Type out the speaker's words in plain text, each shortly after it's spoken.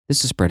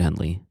This is Brett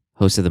Henley,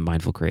 host of the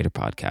Mindful Creator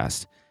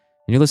Podcast,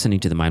 and you're listening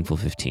to the Mindful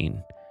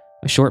 15,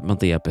 a short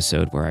monthly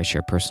episode where I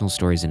share personal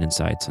stories and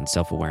insights on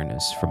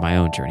self-awareness from my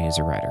own journey as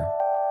a writer.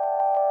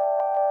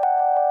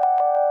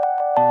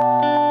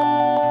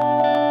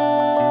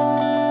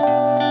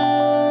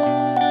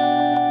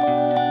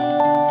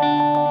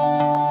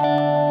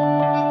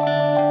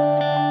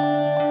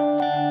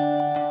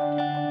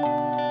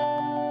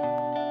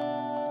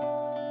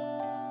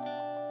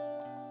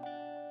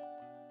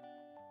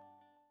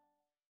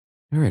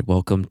 All right,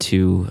 welcome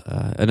to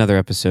another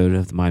episode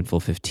of the Mindful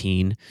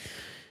 15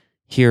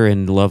 here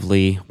in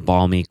lovely,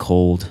 balmy,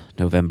 cold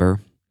November.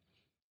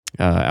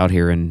 Out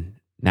here in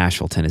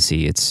Nashville,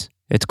 Tennessee, it's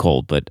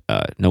cold, but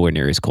nowhere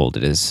near as cold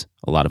it is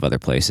a lot of other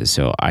places,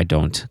 so I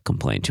don't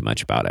complain too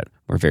much about it.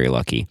 We're very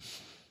lucky.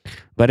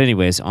 But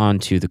anyways, on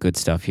to the good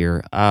stuff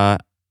here. I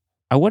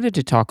wanted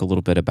to talk a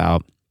little bit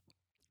about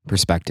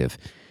perspective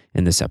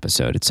in this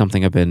episode. It's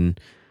something I've been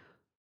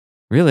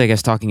really, I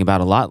guess, talking about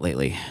a lot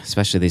lately,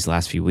 especially these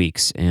last few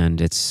weeks, and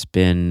it's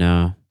been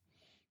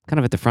kind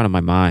of at the front of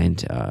my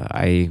mind.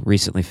 I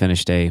recently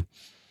finished a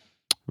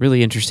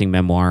really interesting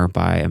memoir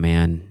by a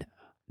man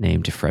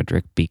named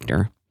Frederick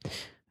Buechner.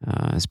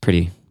 It's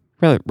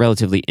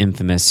relatively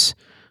infamous,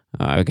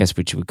 I guess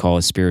what you would call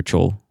a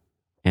spiritual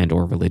and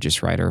or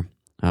religious writer.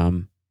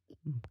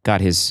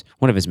 Got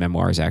one of his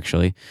memoirs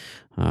actually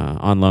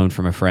on loan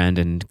from a friend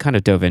and kind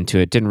of dove into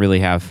it. Didn't really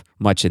have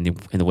much in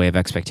the way of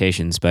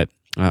expectations, but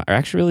I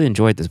actually really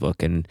enjoyed this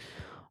book, and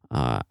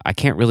I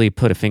can't really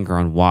put a finger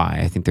on why.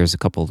 I think there's a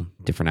couple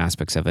different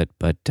aspects of it,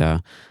 but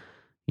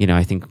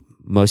I think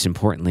most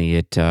importantly,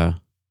 it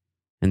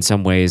in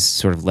some ways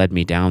sort of led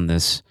me down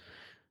this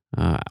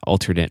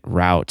alternate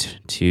route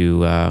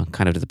to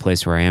kind of to the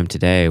place where I am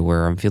today,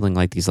 where I'm feeling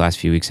like these last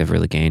few weeks I've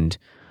really gained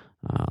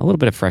a little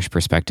bit of fresh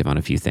perspective on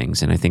a few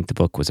things, and I think the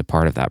book was a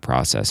part of that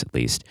process, at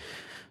least.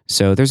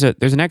 So there's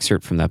an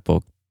excerpt from that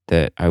book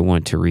that I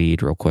want to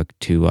read real quick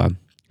to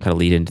kind of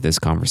lead into this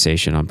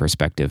conversation on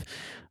perspective.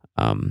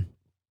 And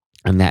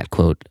that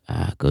quote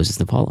goes as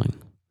the following: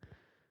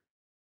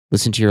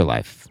 "Listen to your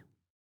life.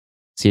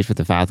 See it for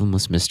the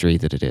fathomless mystery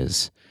that it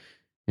is,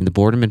 in the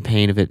boredom and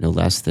pain of it no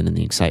less than in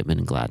the excitement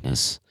and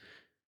gladness.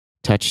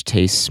 Touch,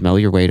 taste, smell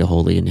your way to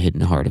holy and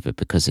hidden heart of it,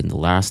 because in the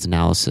last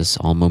analysis,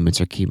 all moments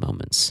are key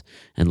moments,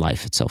 and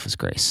life itself is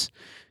grace."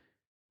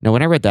 Now,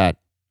 when I read that,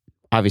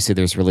 obviously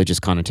there's religious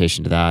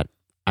connotation to that.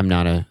 I'm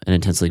not an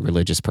intensely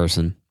religious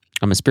person.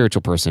 I'm a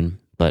spiritual person,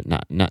 but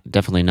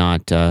definitely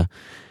not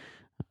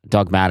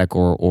dogmatic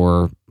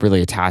or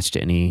really attached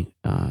to any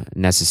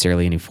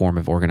necessarily any form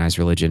of organized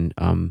religion.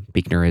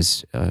 Buechner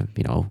is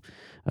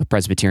a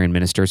Presbyterian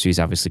minister, so he's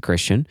obviously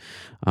Christian,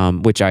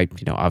 which I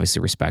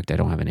obviously respect. I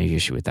don't have any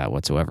issue with that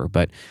whatsoever.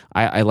 But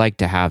I like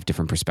to have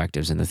different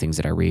perspectives in the things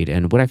that I read.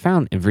 And what I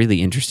found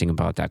really interesting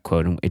about that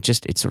quote, and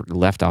it sort of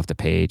left off the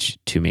page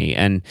to me.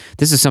 And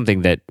this is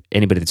something that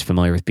anybody that's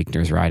familiar with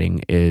Buechner's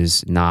writing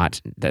is not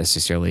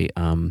necessarily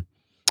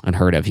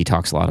unheard of. He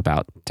talks a lot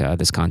about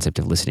this concept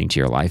of listening to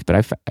your life.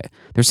 But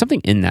there's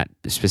something in that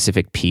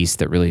specific piece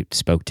that really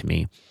spoke to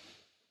me.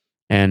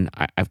 And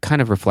I've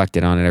kind of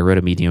reflected on it. I wrote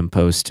a Medium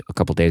post a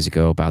couple days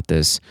ago about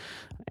this,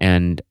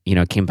 and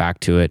came back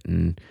to it.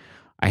 And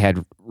I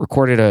had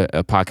recorded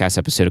a podcast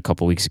episode a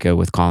couple weeks ago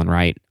with Colin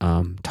Wright,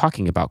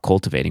 talking about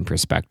cultivating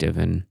perspective,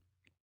 and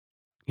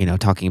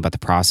talking about the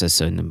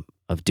process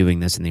of doing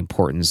this and the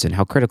importance and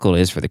how critical it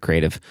is for the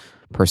creative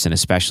person,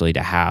 especially,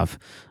 to have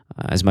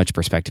as much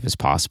perspective as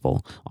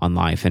possible on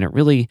life. And it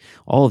really,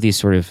 all of these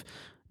sort of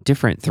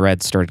different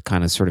threads started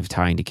kind of sort of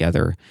tying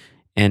together.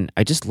 And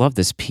I just love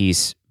this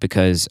piece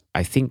because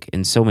I think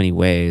in so many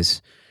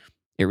ways,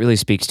 it really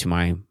speaks to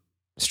my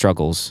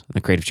struggles in the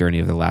creative journey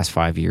of the last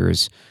 5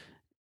 years,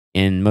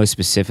 and most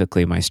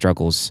specifically, my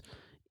struggles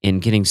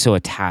in getting so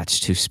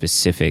attached to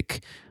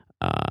specific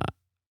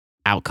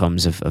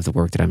outcomes of the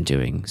work that I'm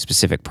doing,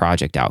 specific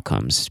project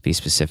outcomes, to be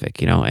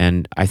specific,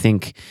 and I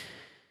think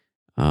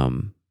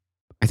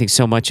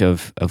so much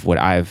of what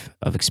I've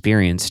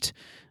experienced,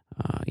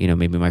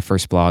 maybe my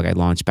first blog I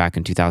launched back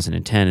in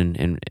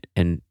 2010,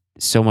 and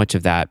so much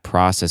of that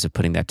process of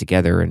putting that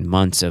together and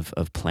months of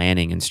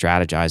planning and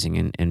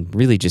strategizing and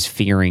really just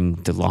fearing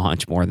the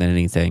launch more than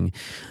anything,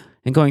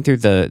 and going through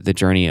the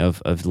journey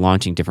of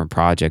launching different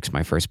projects,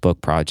 my first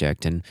book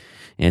project, and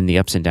the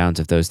ups and downs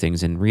of those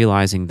things, and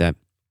realizing that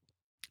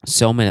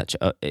so much,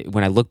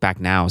 when I look back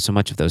now, so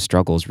much of those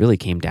struggles really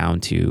came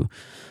down to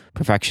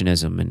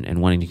perfectionism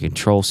and wanting to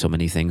control so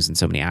many things in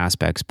so many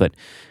aspects, but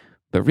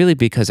really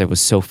because I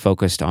was so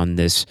focused on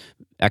this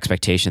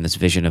expectation, this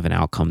vision of an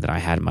outcome that I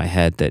had in my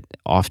head, that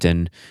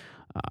often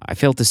I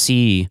failed to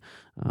see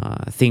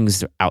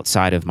things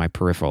outside of my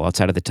peripheral,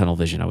 outside of the tunnel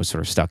vision I was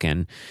sort of stuck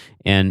in.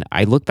 And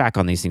I look back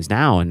on these things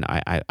now, and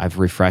I've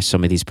refreshed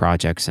some of these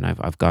projects, and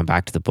I've gone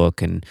back to the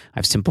book, and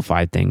I've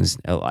simplified things.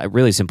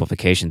 Really,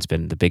 simplification's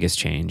been the biggest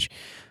change.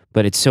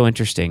 But it's so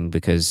interesting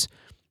because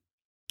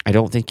I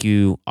don't think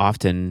you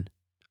often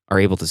are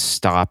able to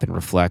stop and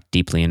reflect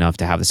deeply enough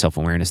to have the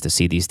self-awareness to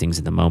see these things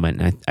in the moment.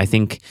 And I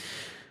think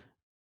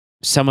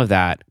some of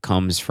that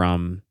comes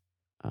from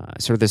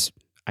sort of this,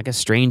 I guess,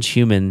 strange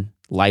human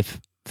life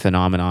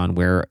phenomenon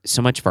where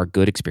so much of our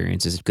good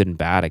experiences, good and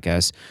bad, I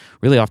guess,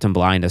 really often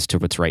blind us to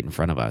what's right in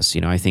front of us.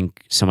 I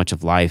think so much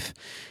of life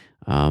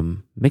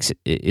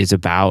is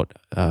about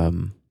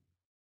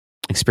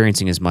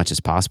experiencing as much as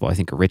possible. I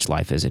think a rich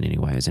life is in any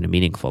way, is in a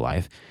meaningful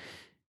life.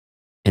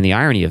 And the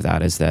irony of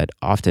that is that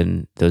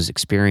often those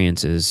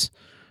experiences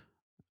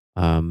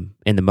in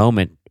the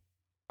moment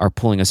are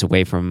pulling us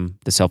away from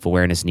the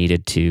self-awareness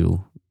needed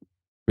to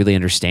really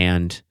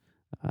understand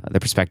the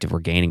perspective we're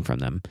gaining from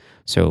them.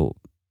 So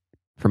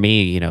for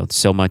me,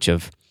 so much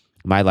of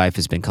my life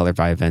has been colored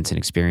by events and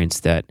experience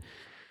that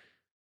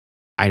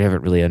I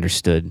haven't really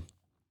understood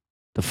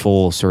the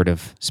full sort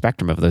of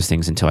spectrum of those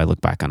things until I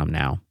look back on them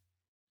now.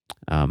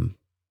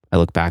 I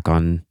look back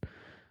on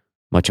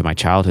much of my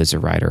childhood as a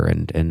writer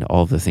and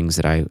all of the things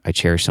that I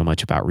cherish so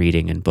much about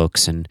reading and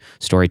books and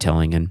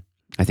storytelling. And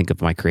I think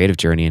of my creative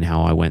journey and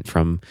how I went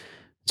from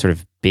sort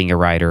of being a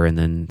writer and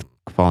then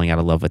falling out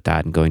of love with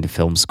that and going to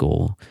film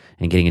school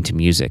and getting into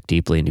music,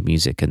 deeply into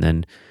music, and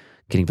then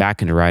getting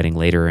back into writing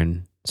later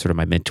in sort of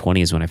my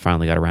mid-20s when I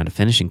finally got around to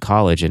finishing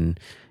college. And,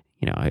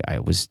 I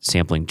was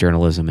sampling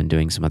journalism and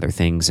doing some other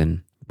things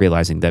and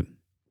realizing that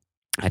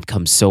I'd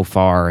come so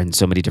far in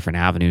so many different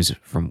avenues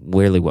from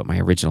really what my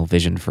original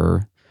vision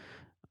for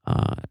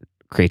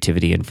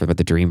creativity and for what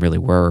the dream really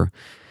were.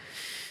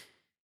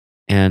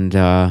 And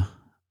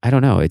I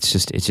don't know. It's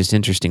just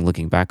interesting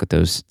looking back at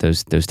those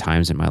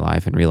times in my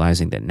life and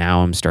realizing that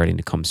now I'm starting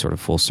to come sort of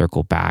full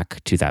circle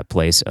back to that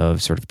place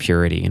of sort of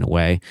purity in a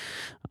way,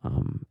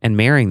 and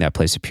marrying that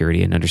place of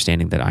purity and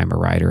understanding that I'm a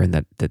writer and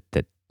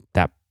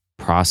that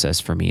process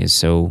for me is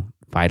so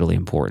vitally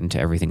important to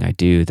everything I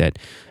do, that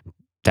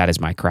is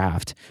my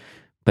craft.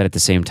 But at the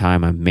same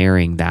time, I'm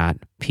marrying that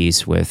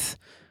piece with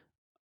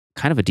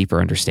kind of a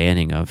deeper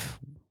understanding of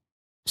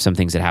some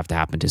things that have to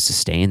happen to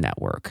sustain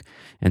that work.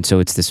 And so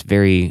it's this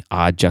very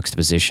odd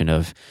juxtaposition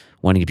of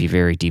wanting to be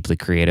very deeply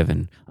creative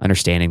and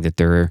understanding that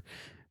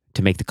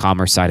to make the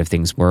commerce side of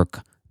things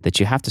work, that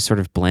you have to sort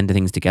of blend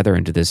things together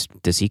into this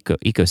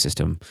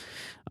ecosystem.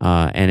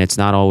 And it's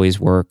not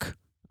always work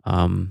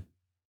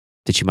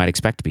that you might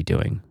expect to be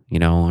doing.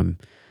 I'm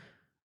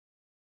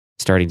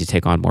starting to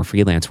take on more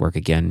freelance work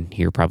again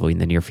here probably in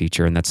the near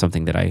future. And that's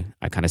something that I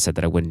kind of said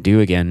that I wouldn't do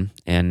again.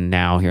 And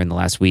now here in the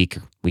last week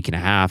and a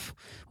half,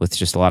 with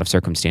just a lot of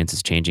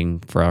circumstances changing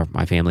for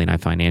my family and I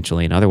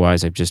financially and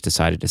otherwise, I've just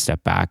decided to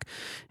step back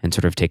and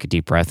sort of take a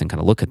deep breath and kind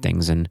of look at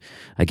things. And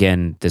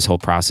again, this whole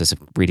process of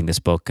reading this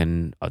book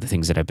and other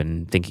things that I've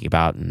been thinking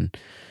about and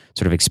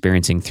sort of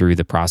experiencing through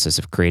the process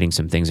of creating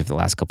some things over the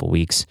last couple of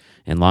weeks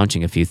and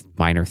launching a few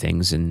minor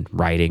things and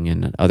writing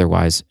and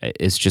otherwise,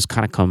 it's just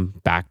kind of come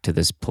back to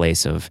this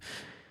place of,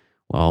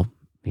 well,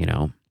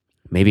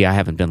 maybe I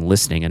haven't been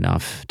listening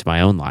enough to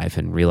my own life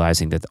and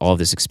realizing that all of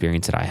this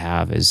experience that I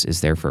have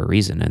is there for a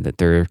reason, and that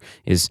there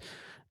is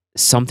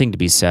something to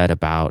be said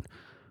about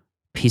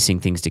piecing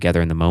things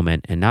together in the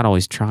moment and not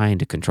always trying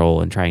to control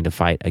and trying to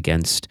fight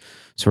against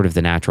sort of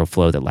the natural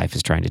flow that life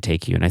is trying to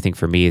take you. And I think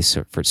for me,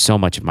 for so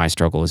much of my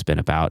struggle has been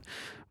about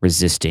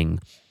resisting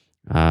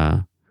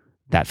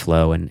that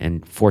flow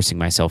and forcing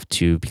myself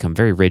to become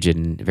very rigid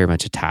and very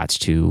much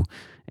attached to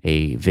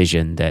a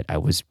vision that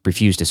I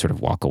refused to sort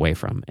of walk away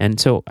from. And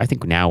so I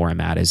think now where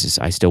I'm at is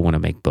I still want to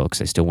make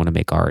books. I still want to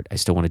make art. I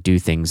still want to do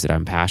things that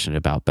I'm passionate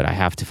about, but I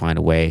have to find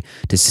a way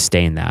to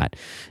sustain that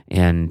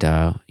and,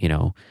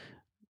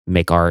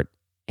 make art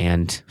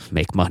and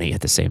make money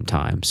at the same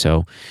time.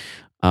 So,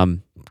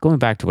 going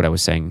back to what I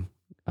was saying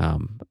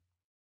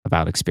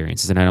about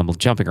experiences, and I'm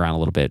jumping around a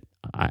little bit.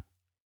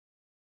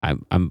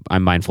 I'm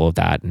mindful of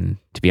that, and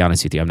to be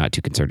honest with you, I'm not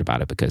too concerned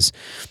about it because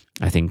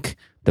I think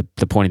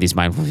the point of these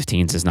Mindful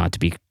 15s is not to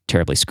be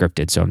terribly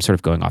scripted. So I'm sort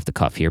of going off the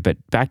cuff here. But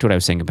back to what I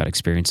was saying about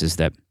experiences,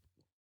 that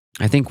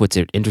I think what's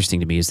interesting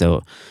to me is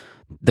though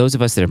those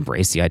of us that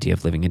embrace the idea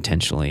of living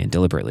intentionally and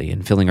deliberately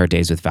and filling our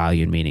days with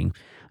value and meaning,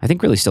 I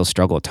think really still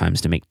struggle at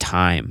times to make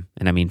time,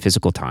 and I mean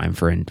physical time,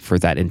 for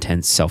that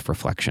intense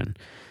self-reflection.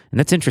 And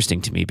that's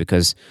interesting to me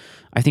because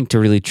I think to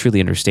really truly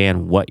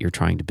understand what you're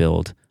trying to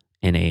build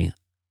in a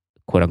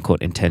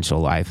quote-unquote intentional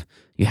life,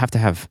 you have to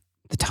have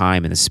the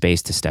time and the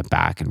space to step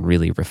back and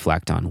really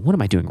reflect on what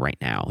am I doing right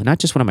now? And not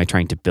just what am I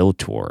trying to build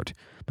toward,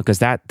 because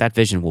that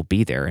vision will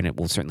be there and it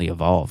will certainly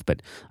evolve.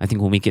 But I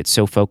think when we get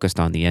so focused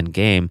on the end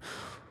game,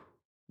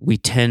 we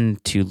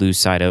tend to lose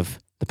sight of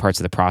the parts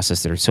of the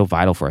process that are so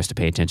vital for us to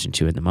pay attention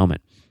to in the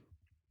moment.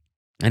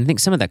 And I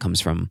think some of that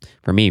comes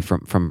for me,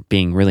 from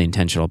being really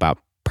intentional about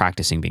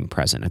practicing being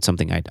present. It's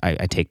something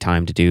I take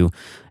time to do,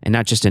 and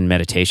not just in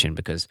meditation,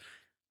 because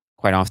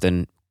quite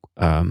often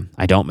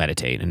I don't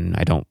meditate, and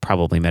I don't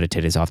probably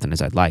meditate as often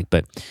as I'd like.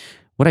 But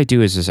what I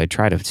do is I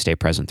try to stay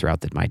present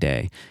throughout my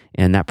day.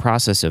 And that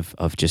process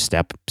of just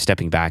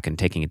stepping back and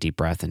taking a deep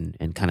breath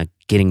and kind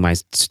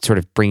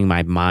of bringing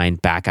my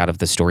mind back out of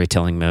the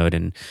storytelling mode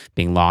and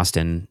being lost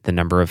in the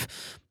number of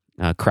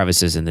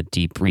crevices in the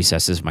deep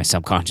recesses of my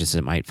subconscious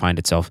that might find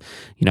itself,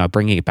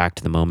 bringing it back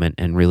to the moment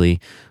and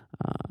really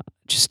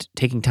just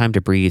taking time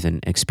to breathe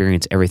and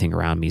experience everything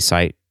around me,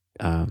 sight,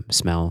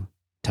 smell,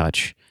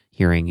 touch,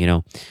 hearing,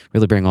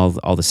 really bring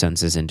all the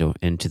senses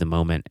into the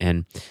moment.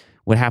 And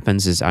what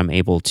happens is I'm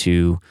able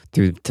to,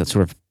 through the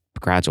sort of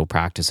gradual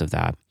practice of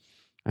that,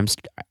 I'm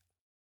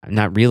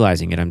not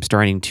realizing it. I'm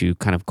starting to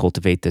kind of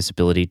cultivate this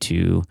ability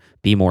to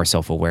be more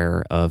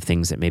self-aware of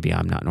things that maybe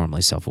I'm not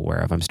normally self-aware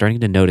of. I'm starting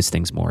to notice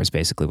things more is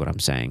basically what I'm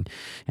saying.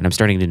 And I'm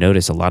starting to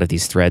notice a lot of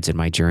these threads in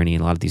my journey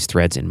and a lot of these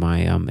threads in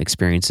my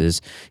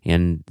experiences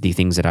and the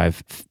things that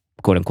I've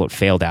quote unquote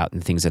failed at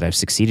and things that I've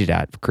succeeded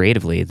at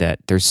creatively, that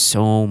there's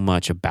so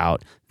much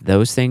about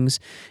those things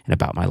and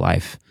about my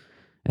life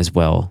as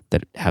well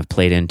that have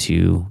played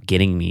into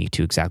getting me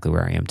to exactly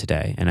where I am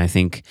today. And I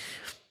think,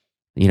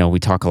 we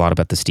talk a lot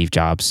about the Steve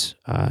Jobs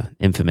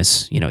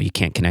infamous, you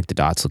can't connect the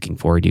dots looking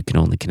forward, you can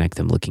only connect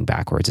them looking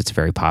backwards. It's a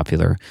very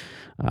popular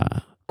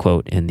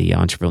quote in the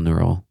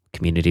entrepreneurial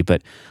community.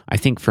 But I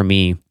think for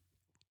me,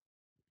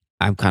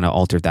 I've kind of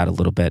altered that a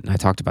little bit. And I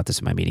talked about this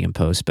in my Medium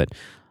post, but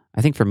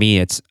I think for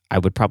me, I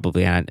would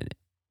probably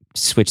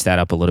switch that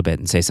up a little bit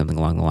and say something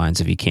along the lines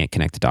of, you can't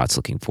connect the dots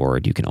looking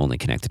forward, you can only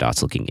connect the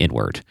dots looking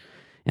inward.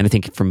 And I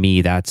think for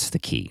me, that's the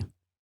key.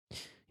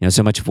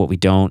 So much of what we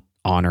don't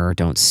honor,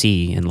 don't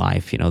see in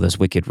life, those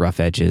wicked rough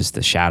edges,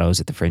 the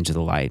shadows at the fringe of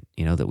the light,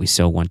 that we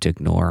so want to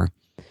ignore.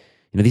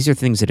 These are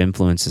things that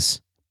influence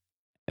us,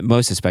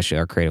 most especially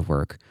our creative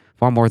work,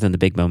 far more than the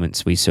big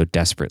moments we so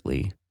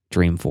desperately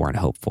dream for and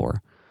hope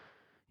for.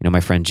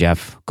 My friend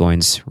Jeff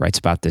Goins writes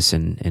about this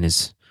in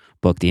his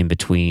book, The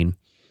In-Between,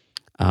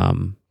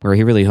 where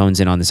he really hones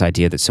in on this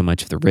idea that so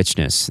much of the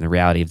richness and the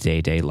reality of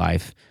day-to-day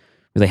life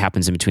really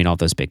happens in between all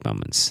those big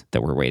moments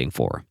that we're waiting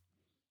for.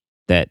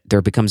 That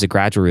there becomes a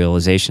gradual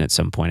realization at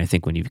some point, I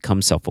think, when you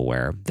become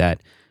self-aware,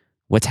 that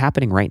what's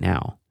happening right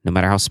now, no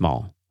matter how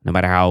small, no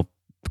matter how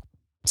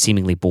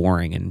seemingly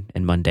boring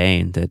and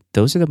mundane, that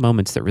those are the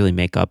moments that really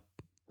make up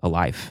a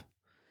life.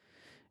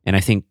 And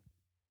I think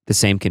the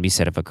same can be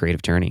said of a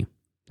creative journey.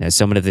 As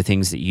so many of the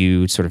things that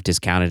you sort of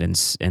discounted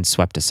and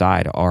swept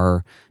aside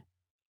are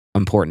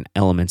important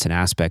elements and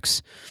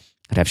aspects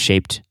that have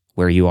shaped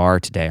where you are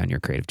today on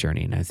your creative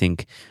journey. And I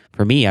think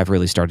for me, I've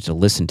really started to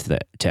listen to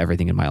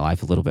everything in my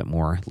life a little bit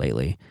more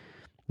lately.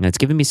 And it's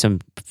given me some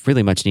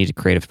really much needed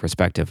creative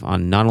perspective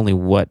on not only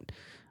what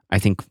I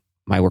think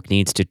my work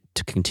needs to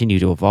continue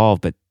to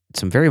evolve, but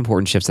some very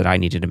important shifts that I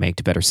needed to make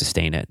to better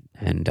sustain it.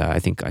 And I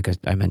think, like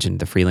I mentioned,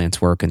 the freelance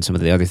work and some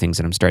of the other things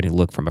that I'm starting to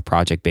look from a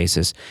project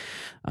basis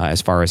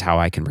as far as how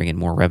I can bring in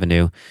more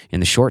revenue in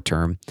the short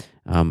term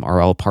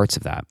are all parts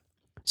of that.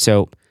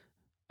 So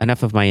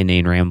enough of my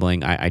inane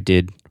rambling. I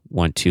did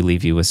want to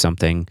leave you with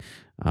something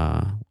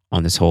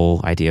on this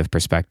whole idea of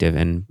perspective.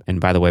 And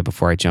by the way,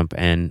 before I jump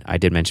in, I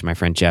did mention my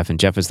friend Jeff, and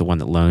Jeff is the one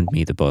that loaned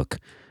me the book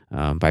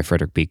by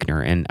Frederick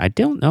Buechner. And I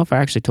don't know if I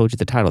actually told you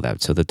the title of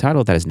that. So the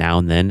title of that is Now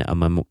and Then,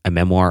 a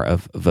Memoir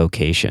of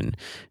Vocation.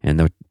 And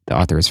the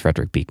author is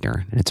Frederick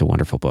Buechner. And it's a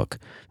wonderful book.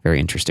 Very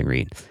interesting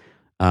read.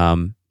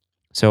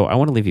 So I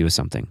want to leave you with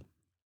something.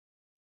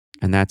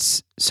 And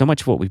that's so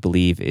much of what we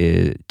believe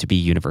is to be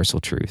universal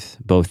truth,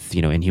 both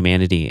in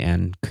humanity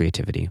and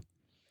creativity.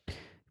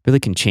 Really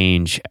can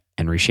change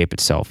and reshape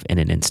itself in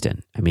an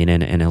instant. I mean,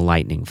 in a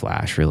lightning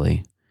flash,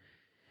 really.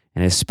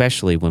 And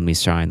especially when we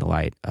shine the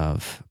light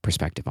of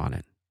perspective on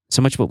it.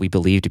 So much of what we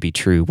believe to be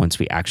true, once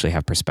we actually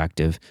have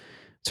perspective,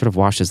 sort of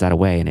washes that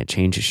away and it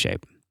changes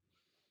shape.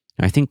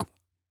 And I think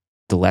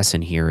the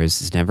lesson here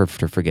is never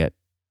to forget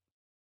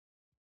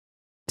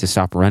to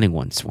stop running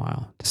once in a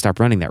while, to stop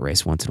running that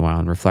race once in a while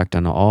and reflect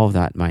on all of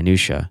that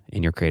minutia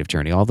in your creative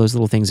journey, all those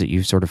little things that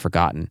you've sort of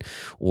forgotten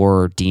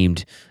or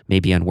deemed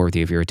maybe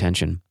unworthy of your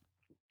attention.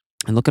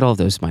 And look at all of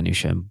those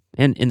minutia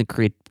and in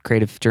the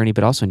creative journey,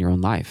 but also in your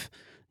own life,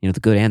 the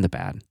good and the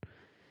bad.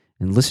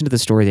 And listen to the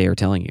story they are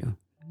telling you.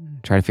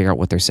 Try to figure out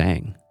what they're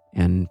saying.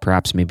 And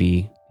perhaps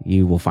maybe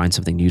you will find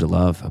something new to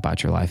love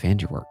about your life and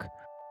your work.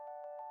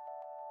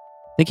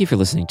 Thank you for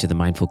listening to The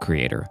Mindful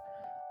Creator.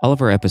 All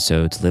of our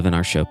episodes live on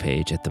our show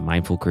page at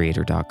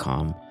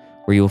themindfulcreator.com,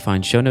 where you will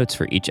find show notes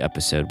for each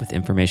episode with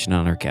information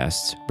on our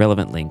guests,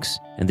 relevant links,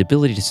 and the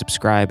ability to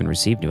subscribe and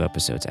receive new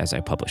episodes as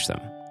I publish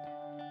them.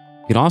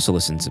 You can also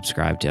listen and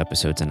subscribe to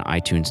episodes on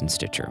iTunes and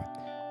Stitcher.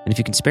 And if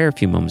you can spare a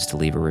few moments to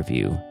leave a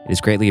review, it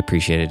is greatly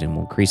appreciated and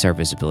will increase our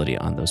visibility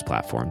on those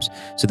platforms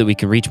so that we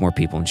can reach more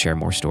people and share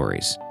more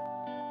stories.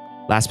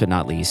 Last but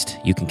not least,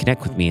 you can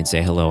connect with me and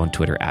say hello on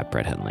Twitter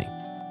 @Brett Henley.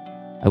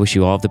 I wish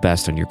you all of the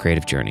best on your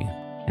creative journey,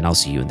 and I'll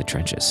see you in the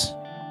trenches.